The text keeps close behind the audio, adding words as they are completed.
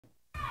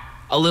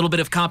A little bit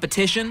of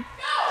competition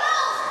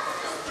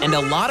and a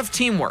lot of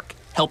teamwork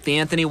helped the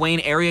Anthony Wayne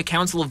Area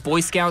Council of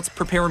Boy Scouts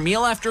prepare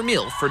meal after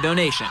meal for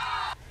donation.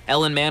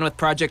 Ellen Mann with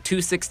Project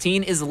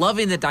 216 is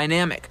loving the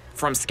dynamic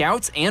from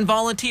scouts and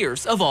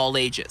volunteers of all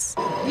ages.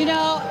 You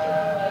know,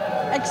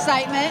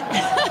 excitement.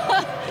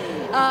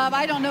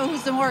 I don't know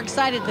who's the more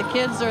excited, the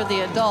kids or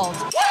the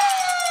adults.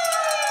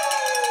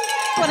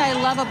 What I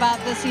love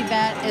about this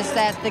event is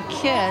that the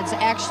kids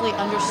actually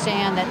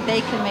understand that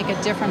they can make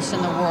a difference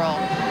in the world,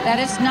 that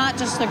it's not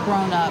just the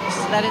grown-ups,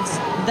 that it's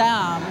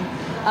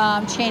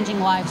them changing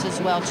lives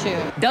as well, too.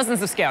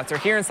 Dozens of scouts are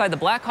here inside the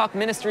Black Hawk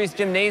Ministries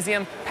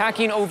gymnasium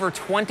packing over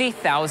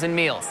 20,000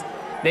 meals.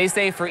 They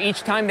say for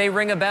each time they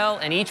ring a bell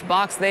and each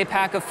box they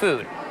pack of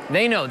food,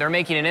 they know they're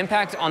making an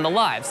impact on the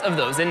lives of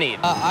those in need.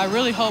 I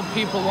really hope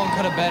people won't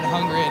go to bed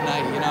hungry at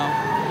night, you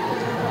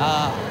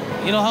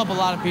know. It'll help a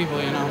lot of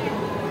people, you know.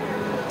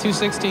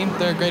 216,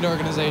 they're a great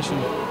organization.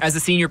 As a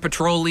senior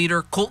patrol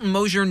leader, Colton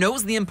Mosier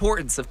knows the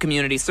importance of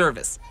community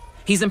service.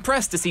 He's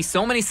impressed to see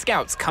so many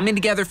scouts coming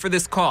together for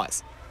this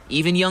cause,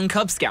 even young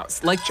Cub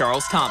Scouts like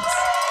Charles Thomas.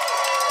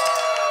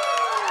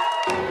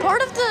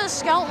 Part of the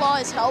scout law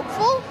is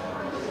helpful,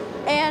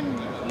 and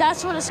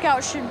that's what a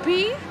scout should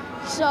be.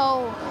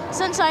 So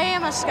since I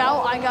am a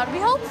scout, I gotta be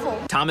helpful.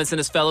 Thomas and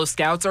his fellow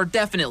scouts are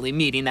definitely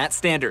meeting that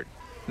standard.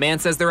 Mann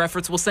says their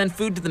efforts will send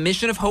food to the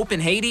Mission of Hope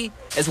in Haiti,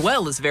 as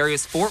well as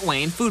various Fort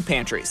Wayne food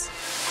pantries.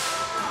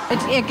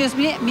 It gives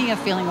me a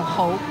feeling of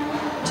hope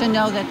to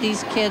know that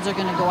these kids are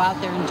going to go out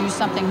there and do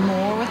something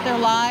more with their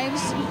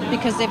lives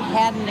because they've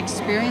had an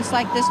experience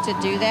like this to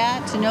do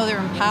that, to know they're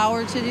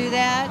empowered to do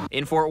that.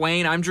 In Fort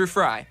Wayne, I'm Drew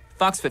Fry,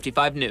 Fox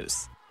 55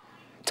 News.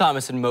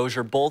 Thomas and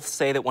Mosier both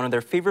say that one of their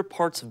favorite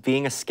parts of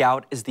being a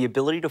scout is the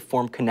ability to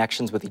form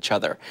connections with each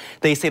other.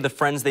 They say the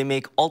friends they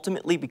make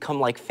ultimately become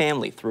like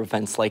family through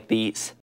events like these.